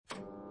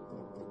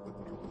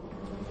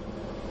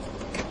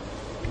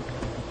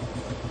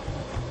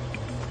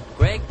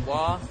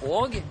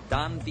og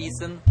Dan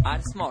Wiesen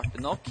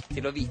smarte nok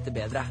til å vite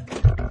bedre.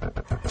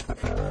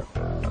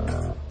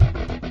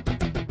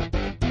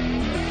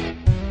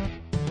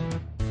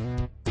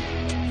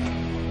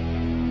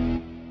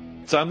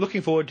 So I'm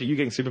looking forward to you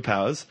getting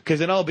superpowers,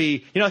 because then I'll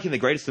be, like in The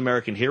Greatest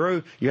American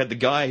Hero, you had the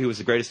guy who was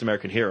the Greatest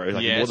American Hero,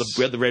 like he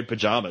wore the red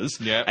pajamas,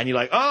 and you're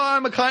like, oh,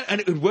 I'm a kind, and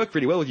it would work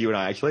really well with you and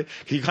I, actually,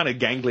 because you're kind of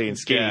gangly and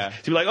skinny.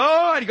 So you're like,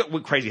 oh, and you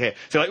got crazy hair.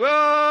 So you're like,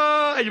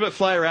 oh, and you might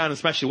fly around and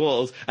smash your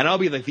walls, and I'll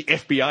be like the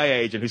FBI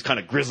agent who's kind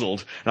of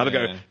grizzled, and I'll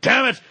go,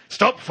 damn it,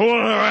 stop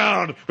fooling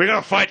around, we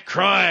gotta fight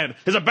crime,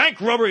 there's a bank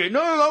robbery, no,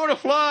 I want to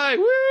fly,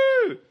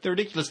 woo! The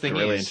ridiculous thing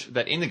is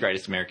that in The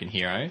Greatest American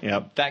Hero,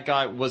 that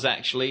guy was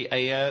actually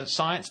a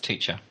science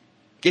teacher.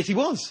 Yes, he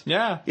was.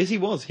 Yeah. Yes, he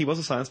was. He was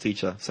a science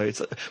teacher. So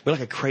we're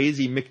like a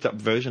crazy, mixed-up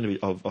version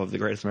of The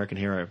Greatest American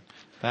Hero.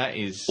 That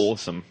is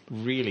awesome.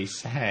 Really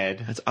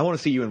sad. I want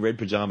to see you in red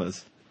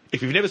pajamas.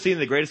 If you've never seen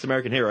The Greatest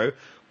American Hero,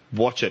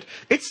 watch it.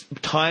 It's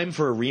time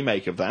for a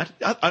remake of that.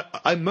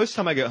 Most of the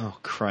time I go, oh,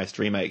 Christ,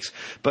 remakes.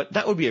 But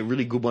that would be a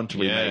really good one to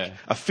remake.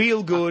 A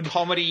feel-good...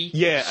 comedy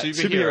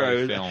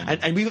superhero film.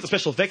 And we've got the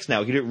special effects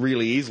now. We can do it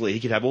really easily. He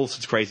could have all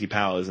sorts of crazy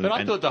powers. But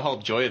I thought the whole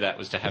joy of that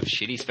was to have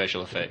shitty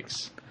special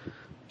effects.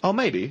 Oh,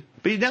 maybe.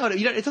 But now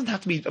it doesn't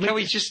have to be... Can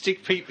we just stick...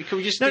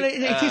 No,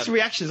 it takes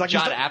reactions. Like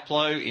Judd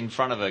Apatow in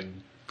front of a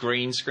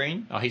green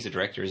screen? Oh, he's a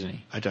director, isn't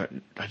he? I don't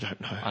know.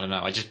 I don't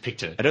know. I just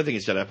picked it. I don't think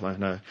it's Judd Apatow,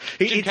 no.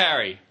 Jim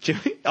Carrey.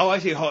 Oh, I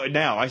see.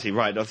 Now I see.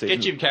 Right. I see.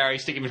 Get Jim Carrey,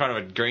 stick him in front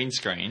of a green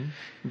screen.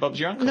 Bob's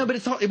your uncle. No, but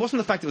it wasn't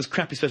the fact that it was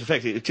crappy special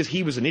effects. It's because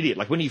he was an idiot.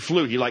 Like, when he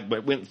flew, he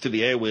went through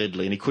the air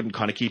weirdly and he couldn't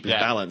kind of keep his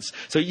balance.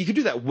 So you could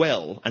do that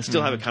well and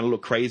still have it kind of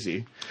look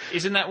crazy.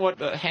 Isn't that what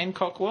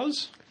Hancock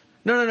was?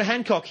 No.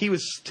 Hancock, he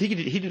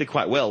did it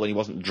quite well when he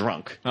wasn't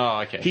drunk. Oh,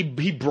 okay.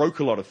 He broke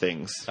a lot of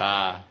things.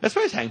 I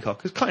suppose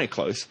Hancock was kind of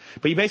close,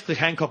 but he basically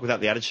Hancock without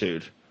the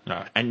attitude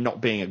and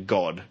not being a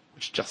god,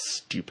 which is just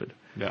stupid.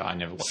 No, I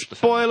never watched the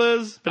film.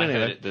 Spoilers! But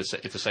anyway. The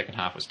second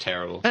half was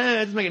terrible. It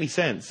doesn't make any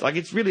sense. Like,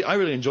 I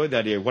really enjoyed the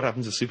idea of what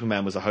happens if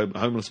Superman was a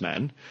homeless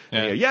man.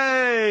 And you go,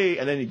 yay!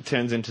 And then he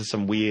turns into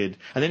some weird...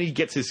 And then he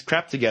gets his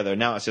crap together, and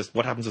now it's just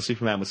what happens if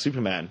Superman was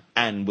Superman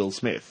and Will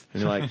Smith.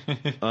 And you're like,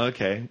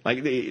 okay.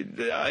 Like,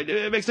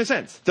 it makes no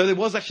sense. So there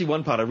was actually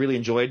one part I really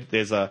enjoyed.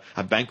 There's a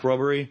bank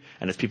robbery,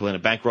 and there's people in a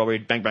bank robbery,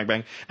 bang, bang,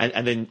 bang.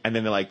 And then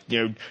they're like,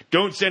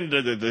 don't send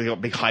they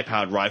got big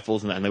high-powered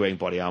rifles, and they're wearing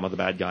body armor, the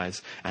bad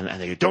guys. And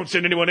they go, don't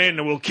send anyone in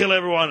and we'll kill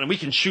everyone and we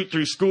can shoot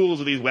through schools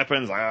with these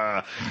weapons.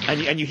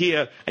 And you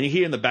hear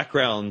in the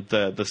background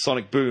the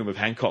sonic boom of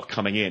Hancock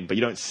coming in, but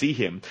you don't see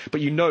him.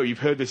 But you've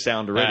heard the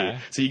sound already.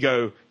 So you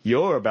go,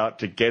 you're about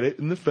to get it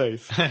in the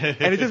face. And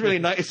it's just really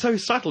nice. It's so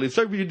subtle. It's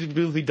so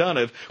beautifully done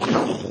of...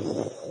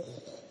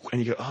 And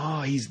you go,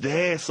 oh, he's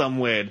there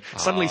somewhere.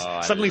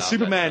 Suddenly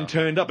Superman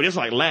turned up, but he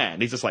doesn't like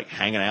land. He's just like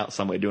hanging out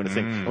somewhere doing a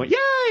thing. I went, yay!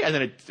 And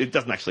then it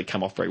doesn't actually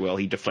come off very well.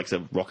 He deflects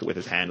a rocket with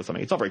his hand or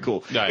something. It's not very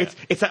cool.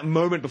 It's that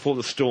moment before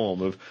the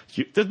storm of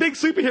the big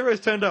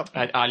superheroes turned up.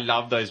 I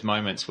love those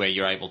moments where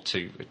you're able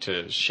to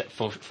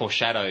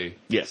foreshadow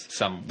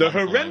some the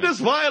horrendous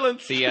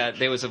violence.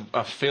 There was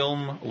a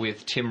film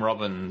with Tim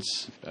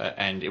Robbins,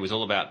 and it was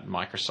all about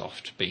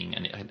Microsoft being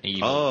an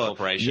evil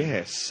corporation.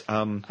 Yes.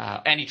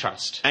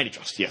 Antitrust.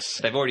 Antitrust, yes.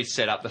 They've already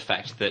set up the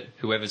fact that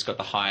whoever's got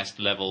the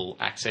highest level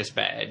access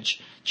badge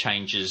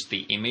changes the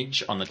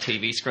image on the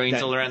TV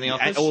screens all around the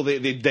office. And all the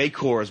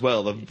decor as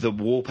well. The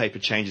wallpaper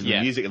changes, the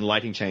music and the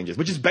lighting changes,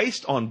 which is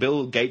based on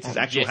Bill Gates'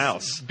 actual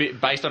house.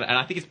 Based on it. And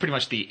I think it's pretty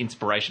much the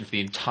inspiration for the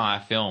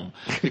entire film,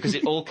 because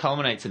it all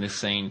culminates in this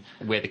scene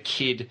where the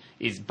kid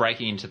is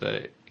breaking into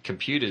the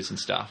computers and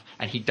stuff,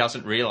 and he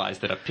doesn't realise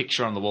that a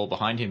picture on the wall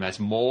behind him has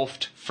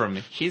morphed from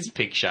his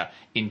picture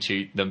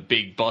into the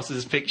big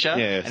boss's picture,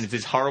 and it's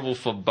this horrible,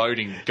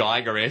 foreboding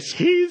Geiger-esque.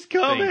 He's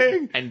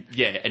coming, and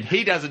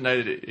he doesn't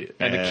know that,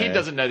 the kid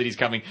doesn't know that he's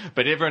coming,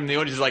 but everyone in the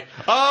audience is like,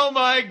 "Oh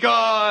my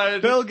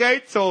god, Bill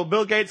Gates or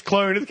Bill Gates'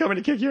 clone is coming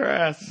to kick your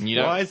ass."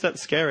 Why is that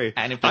scary?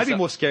 And I'd be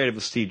more scared if it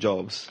was Steve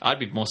Jobs. I'd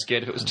be more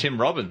scared if it was Tim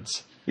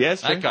Robbins.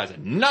 Yes, that guy's a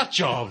nut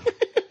job.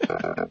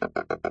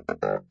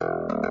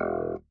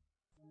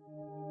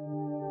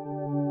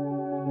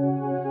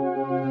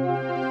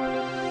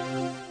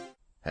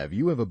 Have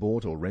you ever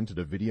bought or rented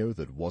a video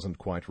that wasn't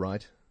quite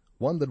right?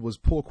 One that was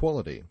poor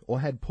quality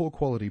or had poor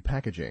quality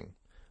packaging?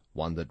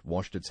 One that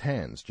washed its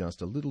hands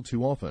just a little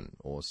too often,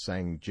 or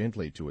sang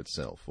gently to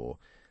itself, or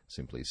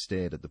simply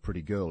stared at the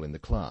pretty girl in the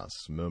class,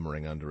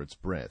 murmuring under its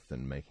breath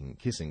and making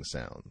kissing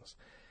sounds?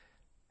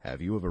 Have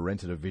you ever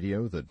rented a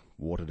video that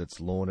watered its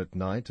lawn at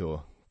night,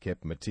 or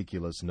kept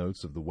meticulous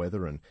notes of the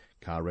weather and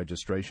car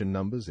registration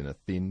numbers in a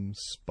thin,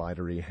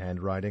 spidery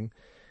handwriting,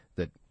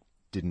 that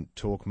didn't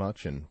talk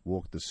much and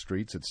walked the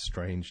streets at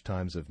strange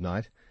times of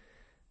night,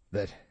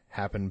 that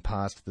happened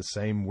past the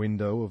same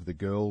window of the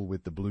girl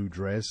with the blue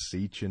dress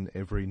each and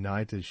every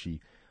night as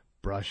she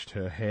brushed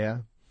her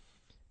hair?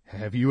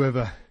 Have you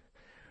ever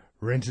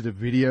rented a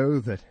video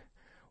that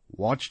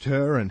watched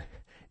her and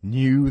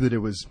knew that it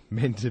was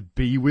meant to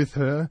be with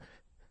her,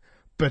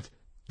 but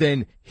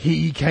then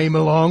he came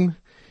along?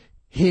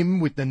 Him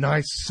with the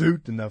nice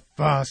suit and the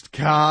fast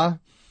car.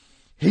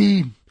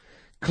 He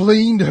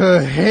cleaned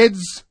her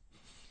heads.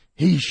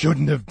 He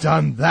shouldn't have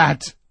done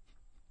that.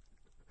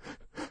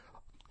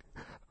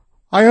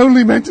 I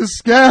only meant to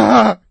scare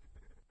her.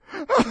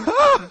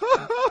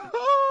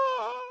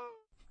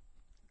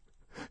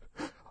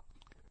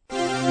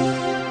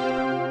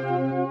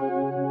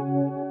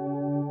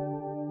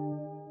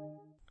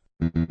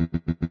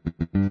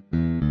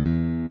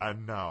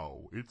 And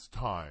now it's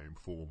time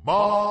for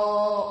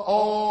Ma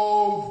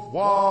of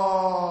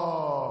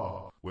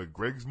Wa, where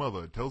Greg's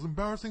mother tells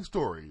embarrassing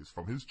stories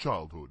from his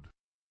childhood.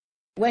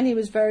 When he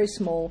was very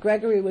small,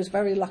 Gregory was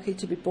very lucky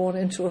to be born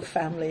into a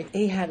family.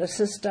 He had a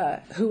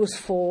sister who was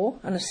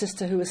 4 and a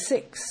sister who was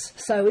 6.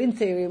 So in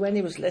theory, when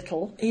he was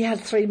little, he had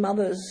 3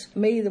 mothers.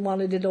 Me, the one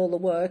who did all the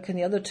work, and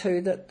the other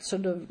 2 that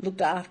sort of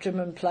looked after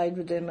him and played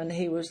with him, and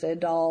he was their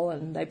doll,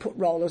 and they put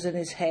rollers in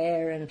his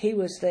hair, and he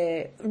was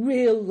their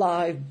real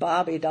live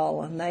Barbie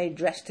doll, and they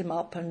dressed him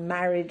up and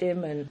married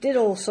him and did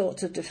all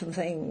sorts of different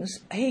things.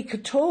 He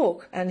could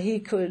talk, and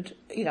he could,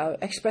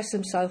 express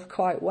himself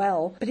quite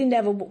well, but he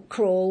never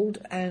crawled,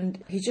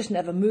 and he just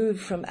never moved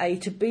from A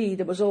to B.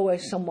 There was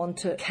always someone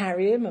to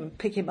carry him and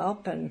pick him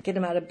up and get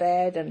him out of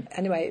bed, and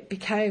anyway, it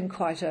became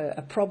quite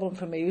a problem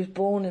for me. He was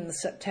born in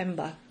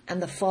September,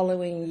 and the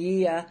following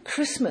year,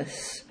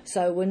 Christmas.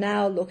 So we're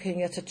now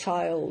looking at a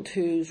child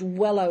who's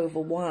well over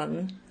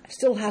 1,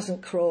 still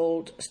hasn't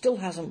crawled, still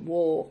hasn't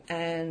walked,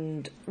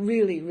 and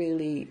really,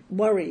 really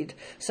worried.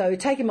 So we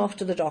take him off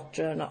to the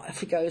doctor, and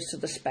off he goes to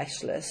the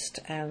specialist,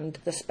 and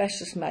the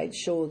specialist made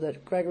sure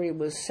that Gregory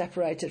was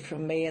separated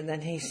from me, and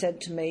then he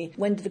said to me,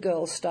 when do the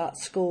girls start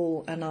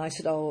school? And I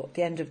said,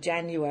 the end of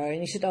January.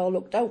 And he said,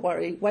 look, don't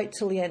worry, wait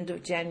till the end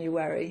of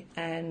January.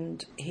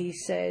 And he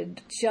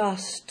said,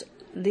 just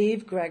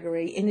leave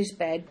Gregory in his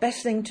bed.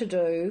 Best thing to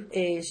do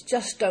is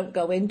just don't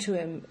go into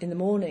him in the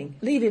morning.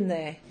 Leave him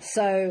there.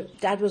 So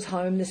Dad was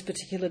home this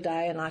particular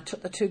day, and I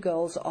took the 2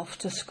 girls off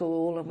to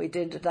school, and we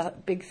did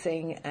that big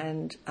thing,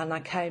 and I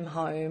came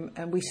home,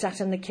 and we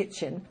sat in the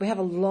kitchen. We have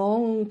a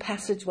long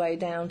passageway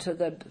down to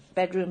the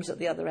bedrooms at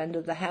the other end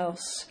of the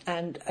house,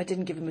 and I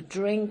didn't give him a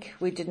drink.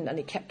 We didn't, and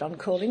he kept on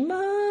calling,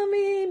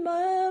 Mummy,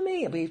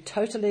 Mummy. We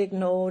totally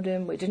ignored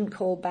him. We didn't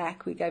call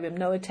back. We gave him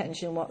no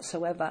attention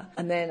whatsoever.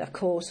 And then, of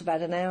course,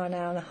 about an hour and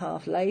a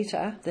half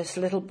later, this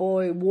little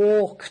boy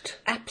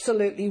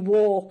absolutely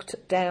walked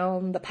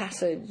down the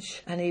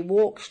passage, and he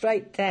walked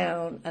straight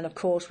down, and of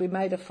course we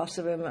made a fuss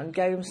of him and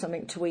gave him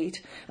something to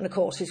eat, and of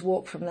course he's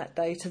walked from that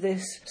day to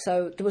this.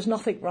 So there was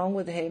nothing wrong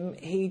with him.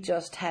 He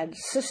just had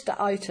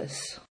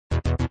cysteritis.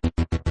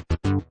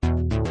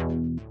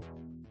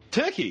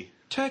 Turkey.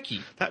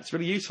 That's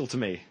really useful to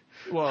me.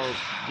 Well,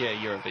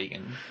 yeah, you're a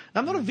vegan.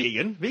 I'm not a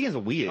vegan. Vegans are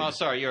weird. Oh,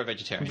 sorry, you're a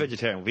vegetarian. I'm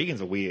vegetarian.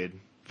 Vegans are weird.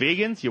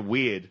 Vegans, you're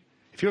weird.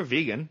 If you're a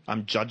vegan,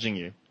 I'm judging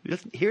you.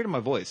 Just hear it in my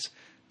voice.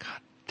 God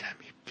damn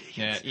you, vegans.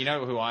 Yeah, you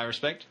know who I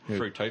respect? Who?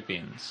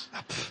 Fruitopians.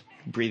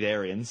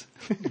 Breatharians.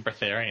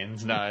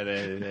 Breatharians. No,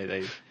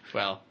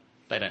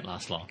 they don't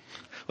last long.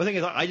 Well, the thing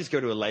is, I just go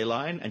to a ley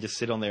line and just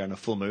sit on there on a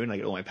full moon. And I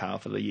get all my power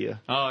for the year.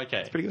 Oh, okay.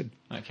 It's pretty good.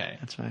 Okay.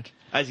 That's right.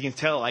 As you can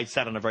tell, I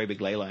sat on a very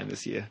big ley line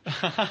this year.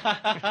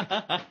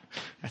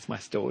 That's my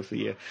story for the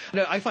year.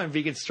 No, I find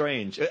vegans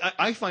strange.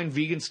 I find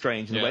vegans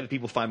strange in the way that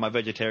people find my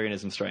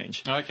vegetarianism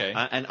strange. Okay.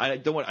 And I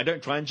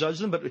don't try and judge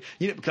them, but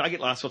because I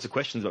get asked lots of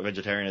questions about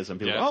vegetarianism.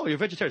 People go, you're a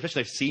vegetarian.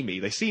 Especially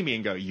they see me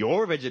and go,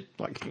 you're a vegetarian.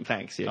 Like,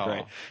 thanks, yeah,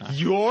 great.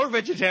 You're a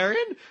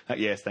vegetarian?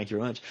 Yes, thank you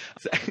very much.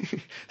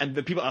 And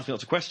the people ask me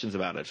lots of questions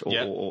about it,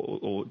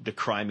 or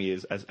decry me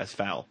as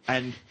foul.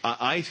 And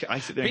I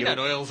sit there. Peanut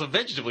oil's a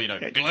vegetable,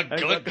 glug,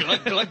 glug,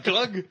 glug, glug,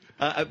 glug.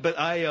 But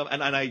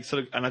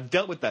I've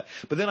dealt with that.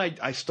 But then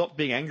I stopped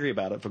being angry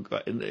about it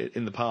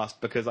in the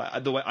past, because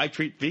the way I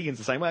treat vegans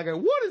the same way. I go,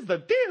 what is the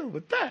deal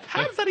with that?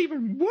 How does that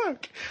even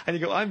work? And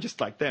you go, I'm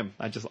just like them.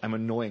 I'm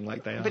annoying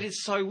like they are. But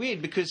it's so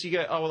weird, because you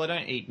go, I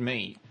don't eat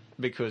meat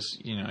because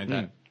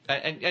that.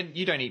 And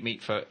you don't eat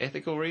meat for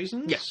ethical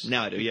reasons? Yes,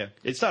 now I do, yeah.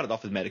 It started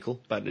off as medical,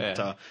 but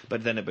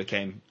then it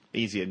became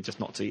easier just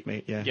not to eat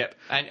meat, yeah. Yep.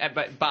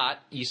 But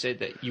you said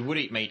that you would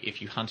eat meat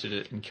if you hunted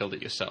it and killed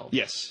it yourself.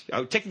 Yes.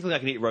 Technically I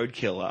can eat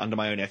roadkill under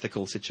my own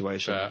ethical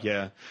situation,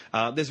 yeah.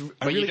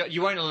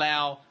 You won't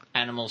allow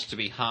animals to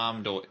be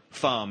harmed or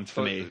farmed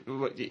for me.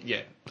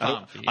 Yeah,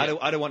 farmed for you.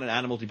 I don't want an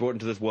animal to be brought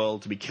into this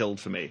world to be killed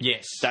for me.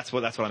 Yes, that's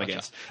what I'm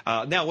against.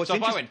 Now, so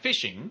if I went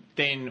fishing,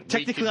 then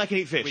technically I can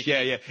eat fish.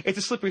 Yeah. It's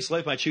a slippery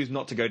slope. I choose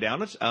not to go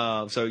down it.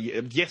 So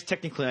yes,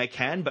 technically I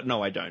can, but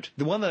no, I don't.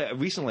 The one that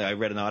recently I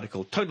read an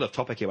article, totally off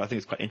topic here, but I think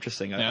it's quite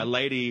interesting. A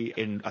lady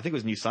in, I think it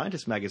was New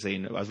Scientist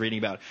magazine, I was reading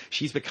about.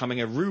 She's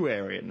becoming a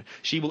Ruarian.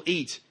 She will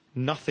eat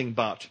nothing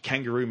but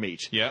kangaroo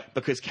meat. Yeah.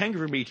 Because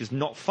kangaroo meat is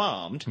not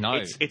farmed. No,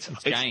 it's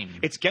game.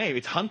 It's game.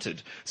 It's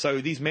hunted.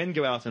 So these men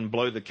go out and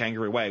blow the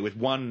kangaroo away with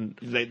one.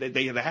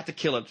 They have to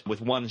kill it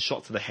with one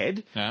shot to the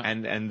head,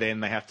 and then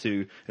they have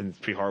to. And it's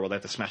pretty horrible. They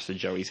have to smash the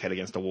joey's head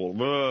against a wall.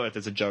 If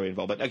there's a joey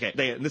involved. But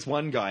okay, this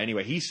one guy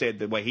anyway. He said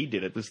the way he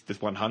did it,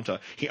 this one hunter,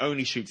 he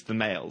only shoots the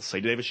males. So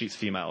he never shoots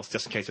females,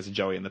 just in case there's a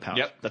joey in the pouch.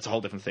 Yep. That's a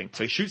whole different thing.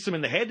 So he shoots them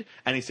in the head,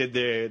 and he said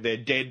they're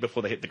dead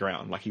before they hit the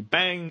ground. Like he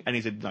bang, and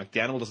he said like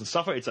the animal doesn't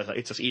suffer.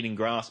 It's just eating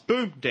grass.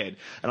 Boom, dead.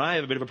 And I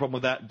have a bit of a problem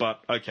with that,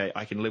 but okay,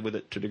 I can live with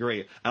it to a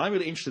degree. And I'm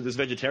really interested. This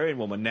vegetarian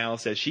woman now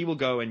says she will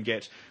go and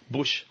get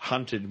bush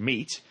hunted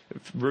meat,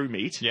 roo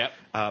meat,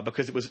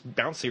 because it was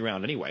bouncing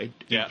around anyway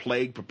in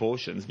plague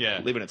proportions,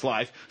 living its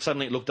life.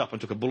 Suddenly it looked up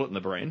and took a bullet in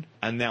the brain,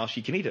 and now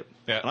she can eat it.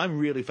 And I'm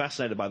really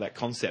fascinated by that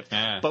concept.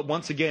 But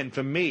once again,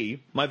 for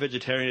me, my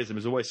vegetarianism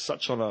is always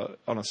such on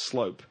a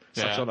slope,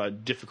 such on a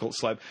difficult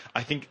slope.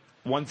 I think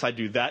once I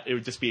do that, it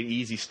would just be an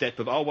easy step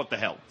of, what the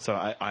hell? So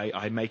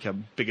I make a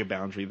bigger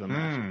boundary than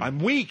that. I'm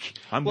weak.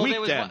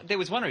 There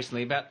was one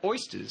recently about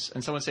oysters,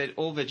 and someone said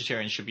all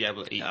vegetarians should be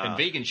able to eat, and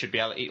vegans should be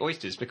able to eat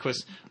oysters,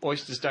 because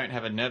oysters don't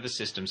have a nervous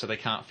system, so they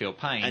can't feel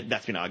pain. And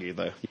that's been argued,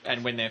 though.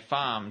 And when they're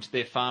farmed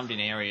in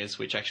areas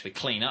which actually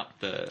clean up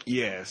the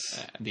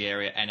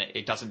area, and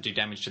it doesn't do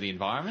damage to the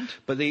environment.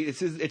 But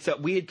it's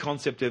that weird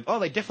concept of,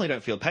 they definitely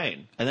don't feel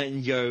pain. And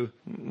then you go,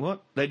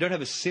 what? They don't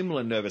have a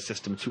similar nervous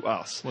system to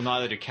us. Well,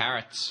 neither do carrots.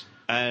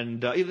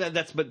 And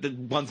but the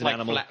ones in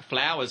animals,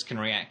 flowers can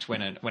react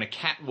when a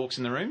cat walks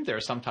in the room. There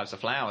are some types of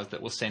flowers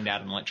that will send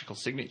out an electrical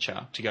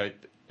signature to go.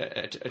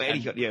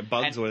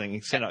 Bugs or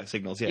anything send out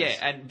signals. Yes.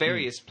 Yeah, and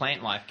various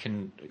plant life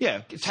can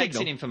takes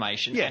in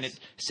information and it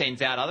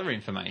sends out other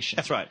information.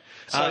 That's right.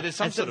 So there's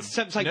some sort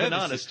of like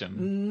nervous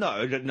system.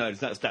 No,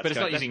 it's not. But it's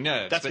not using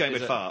nerves. That's going a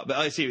bit far. But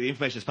I see the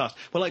information is passed.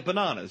 Well, like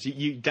bananas,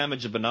 you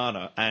damage a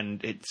banana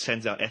and it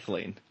sends out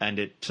ethylene, and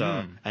it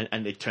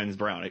and it turns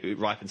brown. It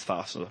ripens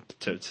faster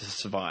to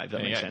survive.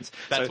 That makes sense.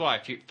 That's why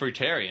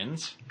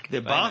fruitarians.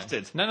 They're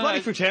bastards. No, bloody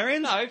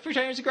fruitarians. No,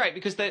 fruitarians are great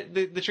because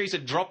the trees are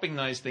dropping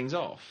those things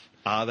off.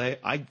 Are they?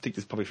 I think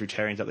there's probably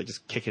fruitarians out there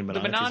just kicking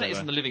bananas. The banana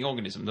isn't the living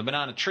organism. The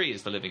banana tree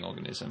is the living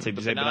organism. So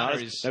you say no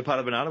part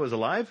of banana was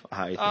alive?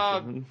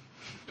 That's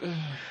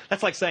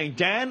like saying,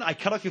 Dan, I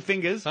cut off your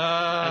fingers,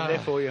 and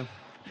therefore you...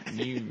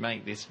 You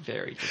make this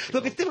very difficult.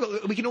 Look, it's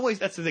difficult. We can always...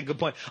 That's a good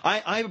point.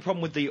 I have a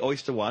problem with the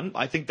oyster one.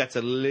 I think that's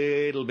a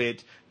little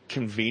bit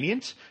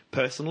convenient,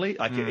 personally.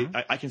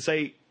 I can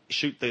say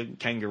shoot the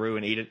kangaroo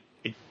and eat it.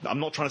 I'm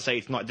not trying to say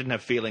it didn't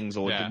have feelings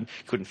or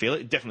couldn't feel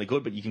it. It definitely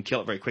could, but you can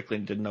kill it very quickly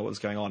and didn't know what was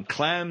going on.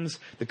 Clams,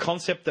 the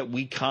concept that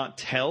we can't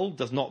tell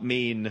does not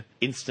mean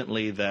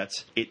instantly that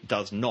it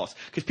does not.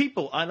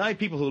 Because I know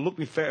people who look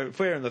me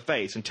fair in the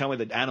face and tell me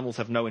that animals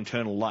have no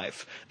internal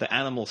life, that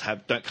animals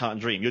can't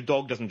dream. Your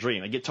dog doesn't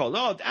dream. I get told,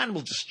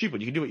 animals are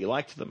stupid. You can do what you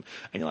like to them.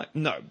 And you're like,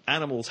 no,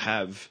 animals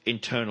have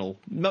internal,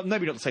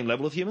 maybe not the same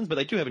level of humans, but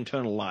they do have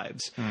internal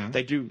lives.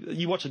 They do.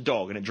 You watch a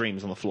dog and it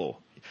dreams on the floor.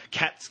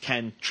 Cats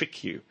can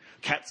trick you.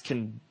 Cats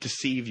can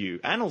deceive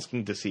you. Animals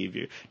can deceive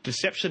you.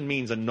 Deception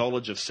means a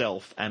knowledge of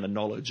self and a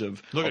knowledge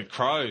of... Look at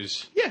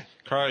crows. Yeah.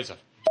 Crows are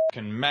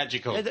fucking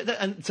magical.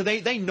 And so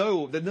they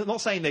know... They're not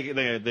saying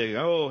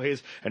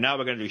and now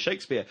we're going to do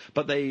Shakespeare.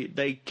 But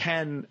they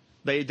can...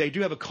 They do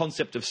have a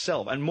concept of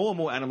self, and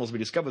more animals we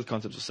discover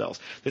concepts of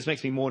self. This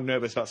makes me more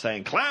nervous about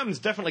saying clams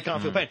definitely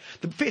can't feel pain.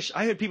 The fish,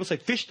 I heard people say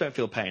fish don't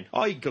feel pain.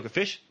 Oh, you can cook a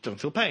fish, doesn't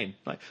feel pain.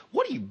 Like,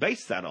 what do you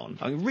base that on?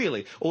 I mean,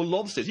 really? Or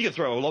lobsters, you can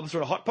throw a lobster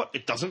in a hot pot,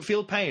 it doesn't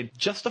feel pain.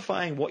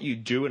 Justifying what you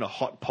do in a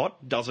hot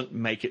pot doesn't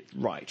make it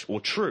right or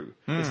true.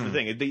 This is the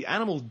thing. The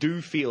animals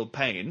do feel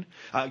pain.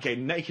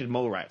 Naked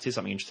mole rats is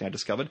something interesting I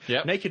discovered.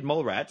 Yep. Naked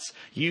mole rats,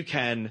 you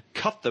can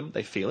cut them,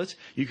 they feel it.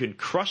 You can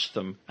crush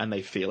them, and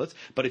they feel it.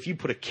 But if you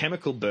put a chemical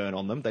burn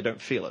on them, they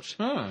don't feel it.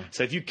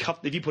 So if you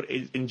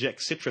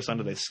inject citrus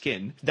under their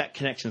skin, that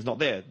connection's not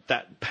there.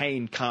 That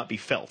pain can't be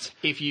felt.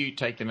 If you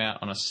take them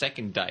out on a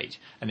second date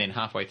and then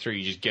halfway through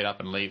you just get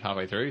up and leave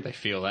halfway through, they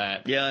feel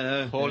that. Yeah, I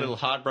know. Poor little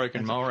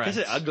heartbroken mole rats. Because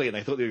they're ugly and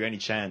they thought they were any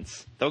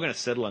chance. They were going to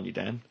settle on you,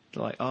 Dan.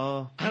 They're like,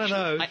 I don't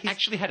know. I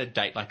actually had a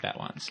date like that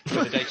once.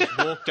 Where the date just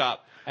walked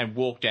up and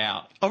walked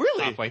out. Oh,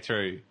 really? Halfway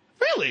through.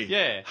 Really?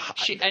 Yeah.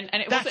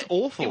 That's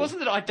awful. It wasn't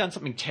that I'd done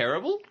something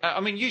terrible.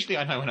 Usually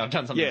I know when I've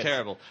done something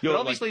terrible. But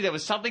obviously there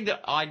was something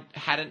that I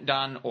hadn't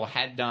done or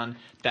had done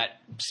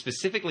that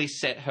specifically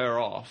set her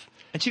off.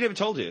 And she never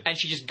told you? And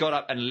she just got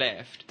up and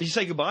left. Did you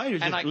say goodbye? Or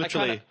just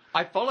literally...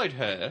 I followed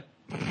her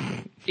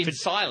in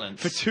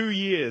silence. For 2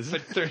 years.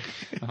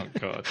 Oh,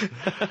 God.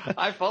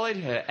 I followed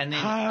her and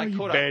then I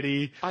caught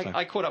Betty. up.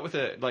 I caught up with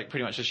her,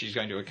 pretty much as she's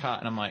going to a car.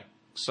 And I'm like,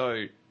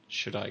 so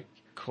should I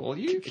call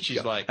you? And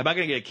she's like... Am I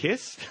going to get a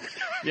kiss?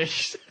 Yeah.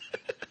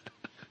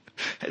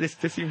 This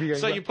seems to be going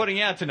so you're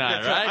putting out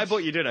tonight, right? I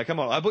bought you dinner. Come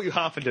on. I bought you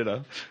half a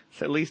dinner.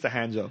 It's at least a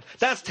hand job.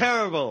 That's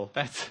terrible.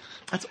 That's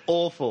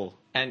awful.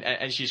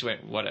 And she just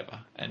went, whatever.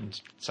 And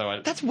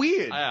so That's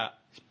weird.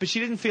 But she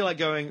didn't feel like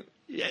going...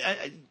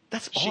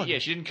 That's odd.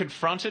 She didn't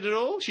confront it at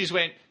all. She just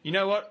went, you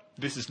know what?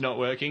 This is not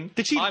working.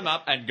 I'm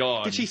up and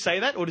gone. Did she say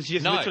that, or did she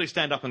just literally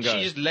stand up and go?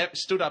 She just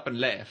stood up and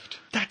left.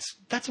 That's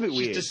a bit She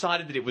weird.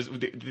 decided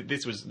that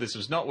this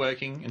was not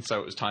working, and so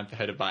it was time for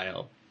her to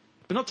bail.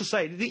 But not to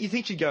say, you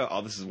think she'd go,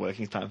 oh, this is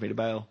working, it's time for me to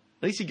bail.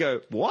 At least you'd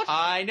go, what?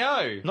 I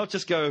know. Not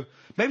just go,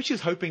 maybe she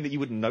was hoping that you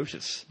wouldn't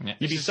notice. Yeah.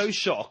 You'd be so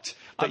shocked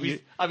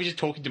that I was just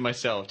talking to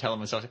myself, telling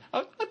myself,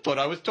 I thought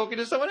I was talking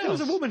to someone else.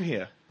 There was a woman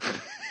here.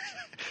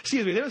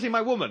 Excuse me, they don't see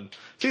my woman.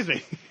 Excuse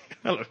me.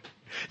 Hello.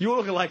 You all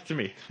look alike to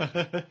me.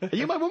 Are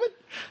you my woman?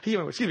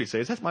 Excuse me,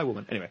 sir, that's my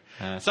woman. Anyway.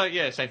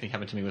 Same thing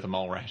happened to me with a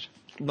mole rat.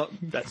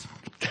 That's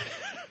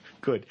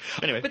good.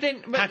 Anyway, But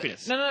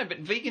happiness.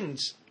 But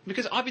vegans,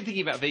 because I've been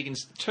thinking about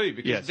vegans too,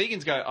 because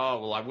vegans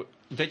go,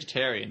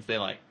 vegetarians, they're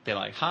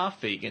like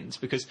half vegans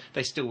because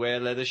they still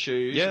wear leather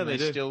shoes. Yeah, and they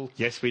do. Still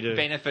yes, we do.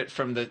 benefit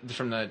from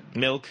the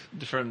milk,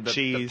 from the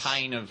cheese, the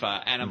pain of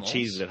animals.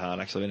 Cheese is a bit hard,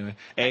 actually. Anyway,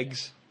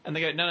 eggs. And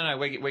they go, no, I'm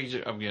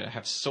going to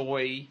have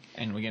soy,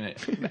 and we're going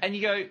to... And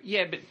you go,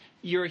 yeah, but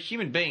you're a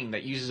human being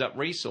that uses up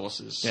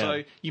resources. Yeah.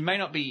 So you may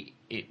not be,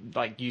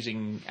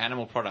 using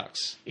animal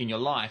products in your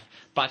life,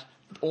 but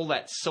all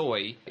that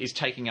soy is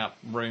taking up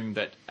room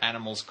that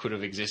animals could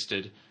have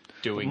existed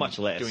doing much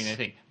less. Doing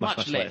anything.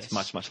 Much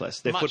less.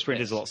 Their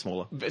footprint is a lot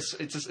smaller. It's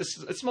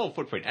a small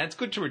footprint, and it's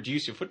good to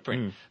reduce your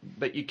footprint.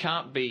 But you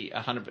can't be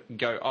I'm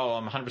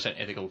 100%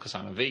 ethical because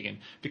I'm a vegan,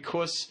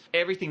 because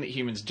everything that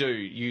humans do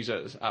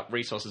uses up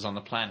resources on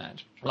the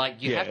planet.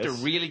 Like you have to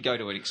really go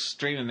to an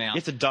extreme amount.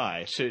 You have to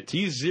die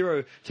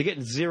to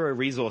get zero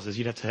resources.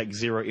 You'd have to take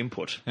zero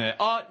input.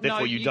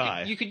 Therefore, you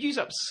die. You could use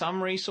up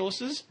some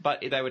resources,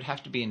 but they would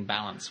have to be in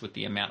balance with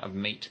the amount of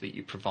meat that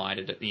you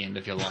provided at the end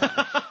of your life.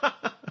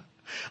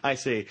 I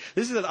see.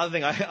 This is the other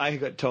thing I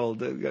got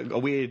told. A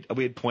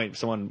weird point.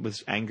 Someone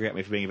was angry at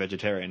me for being a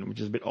vegetarian,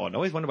 which is a bit odd. I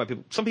always wonder why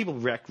people. Some people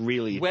react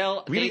really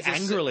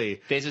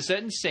angrily. There's a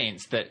certain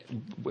sense that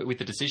with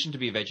the decision to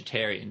be a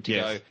vegetarian, to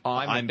go,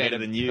 I'm a better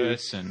than you.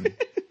 person,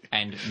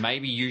 and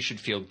maybe you should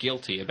feel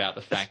guilty about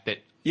the fact that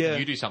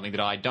you do something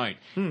that I don't.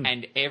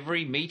 And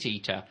every meat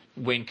eater,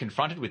 when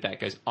confronted with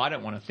that, goes, I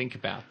don't want to think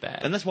about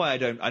that. And that's why I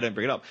don't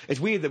bring it up. It's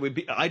weird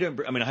that I have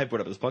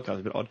brought it up this podcast,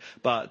 a bit odd,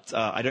 but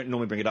I don't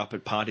normally bring it up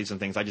at parties and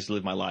things. I just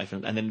live my life,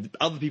 and then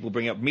other people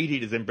bring it up, meat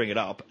eaters then bring it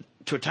up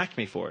to attack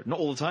me for it. Not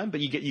all the time,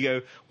 but you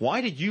go, why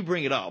did you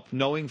bring it up,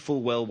 knowing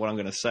full well what I'm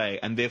going to say,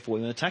 and therefore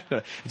you're going to attack me?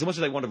 It's almost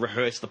like they want to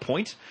rehearse the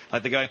point.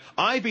 Like they're going,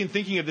 I've been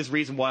thinking of this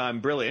reason why I'm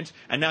brilliant,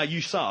 and now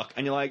you suck.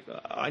 And you're like,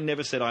 I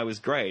never said I was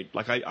great.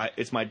 Like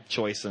it's my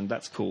choice, and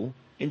that's cool.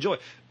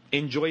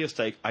 Enjoy your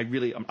steak.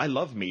 I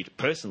love meat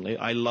personally.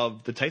 I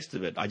love the taste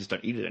of it. I just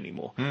don't eat it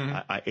anymore.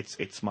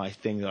 It's my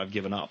thing that I've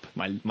given up.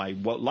 My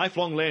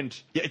lifelong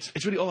Lent. Yeah,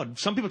 it's really odd.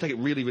 Some people take it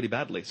really, really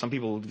badly. Some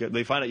people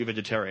they find out you're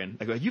vegetarian.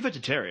 They go, "Are you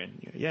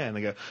vegetarian?" Yeah, and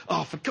they go,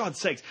 "Oh, for God's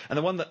sakes!" And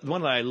the one that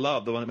I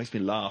love, the one that makes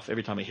me laugh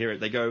every time I hear it,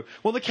 they go,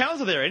 "Well, the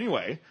cows are there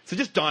anyway, so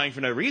just dying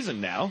for no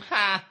reason now."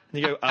 And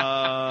you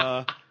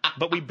go,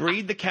 but we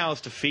breed the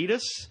cows to feed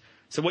us.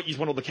 So what, you just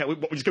want all the cows?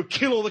 We just go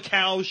kill all the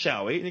cows,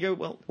 shall we? And you go,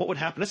 well, what would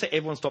happen? Let's say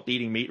everyone stopped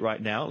eating meat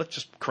right now. Let's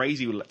just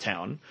crazy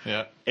town.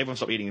 Yeah. Everyone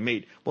stopped eating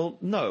meat. Well,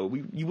 no,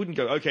 you wouldn't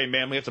go, okay,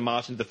 man, we have to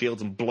march into the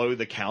fields and blow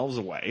the cows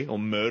away or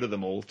murder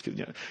them all.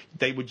 You know,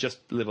 they would just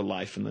live a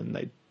life and then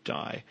they'd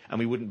die. And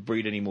we wouldn't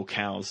breed any more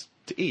cows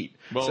to eat.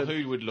 Well, so,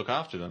 who would look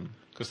after them?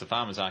 Because the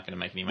farmers aren't going to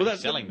make any money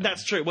selling them.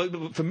 That's true.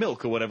 Well, for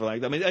milk or whatever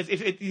like that. I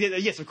mean,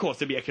 yes, of course,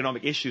 there'd be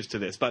economic issues to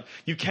this, but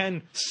you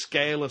can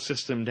scale a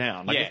system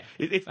down. Like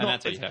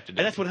that's what you have to do.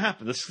 And that's what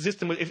happened. The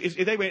system, if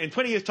they went in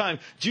 20 years' time,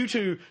 due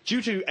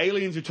to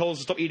aliens who told us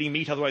to stop eating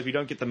meat, otherwise we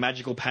don't get the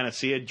magical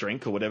panacea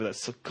drink or whatever that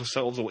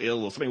solves all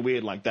ill or something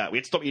weird like that. We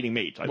had to stop eating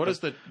meat. What does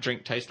the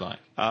drink taste like?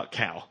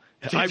 Cow.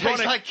 It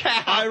tastes like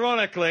cow.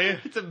 Ironically.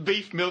 It's a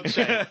beef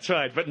milkshake. That's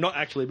right, but not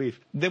actually beef.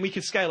 Then we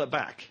could scale it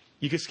back.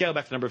 You could scale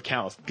back the number of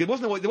cows. There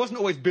wasn't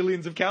always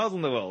billions of cows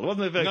in the world. It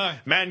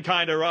wasn't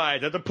mankind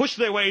arrived. They had to push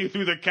their way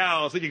through the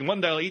cows, thinking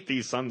one day I'll eat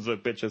these sons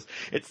of bitches.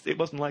 It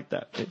wasn't like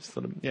that. It's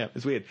sort of,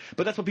 it's weird.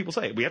 But that's what people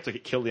say. We have to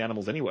kill the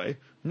animals anyway.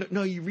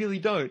 No, you really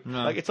don't.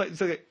 No. Like it's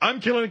like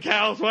I'm killing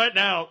cows right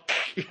now.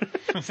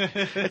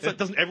 It's like,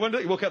 doesn't everyone do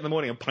it? You walk out in the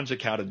morning and punch a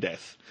cow to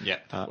death. Yeah.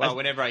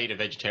 Whenever I eat a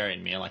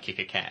vegetarian meal, I kick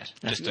a cat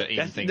just to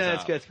even things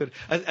up. That's good.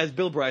 As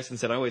Bill Bryson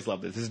said, I always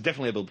love this. This is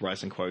definitely a Bill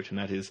Bryson quote, and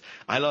that is,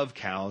 I love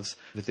cows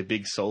with their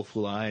big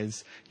soulful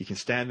eyes. You can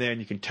stand there and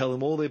you can tell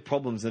them all their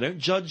problems. They don't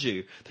judge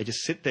you. They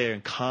just sit there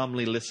and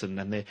calmly listen,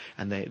 and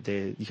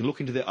you can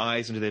look into their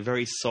eyes, into their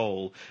very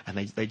soul, and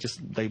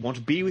they want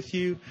to be with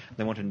you.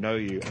 They want to know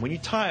you. And when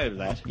you're tired of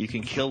that, you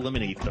can kill them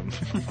and eat them.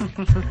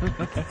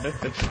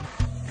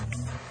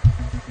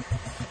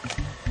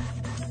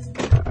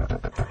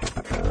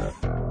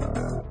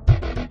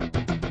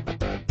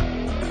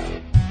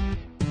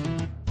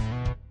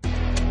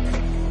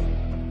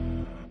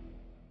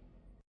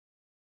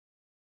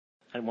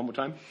 And one more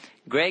time.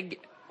 Greg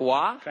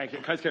Wa. Okay,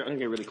 I'm going to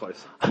get really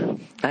close.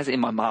 That's in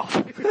my mouth.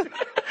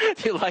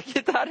 Do you like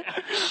it, Dad?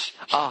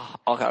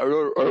 Okay.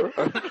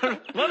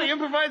 Well, the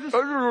improvisers.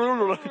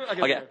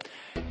 Okay.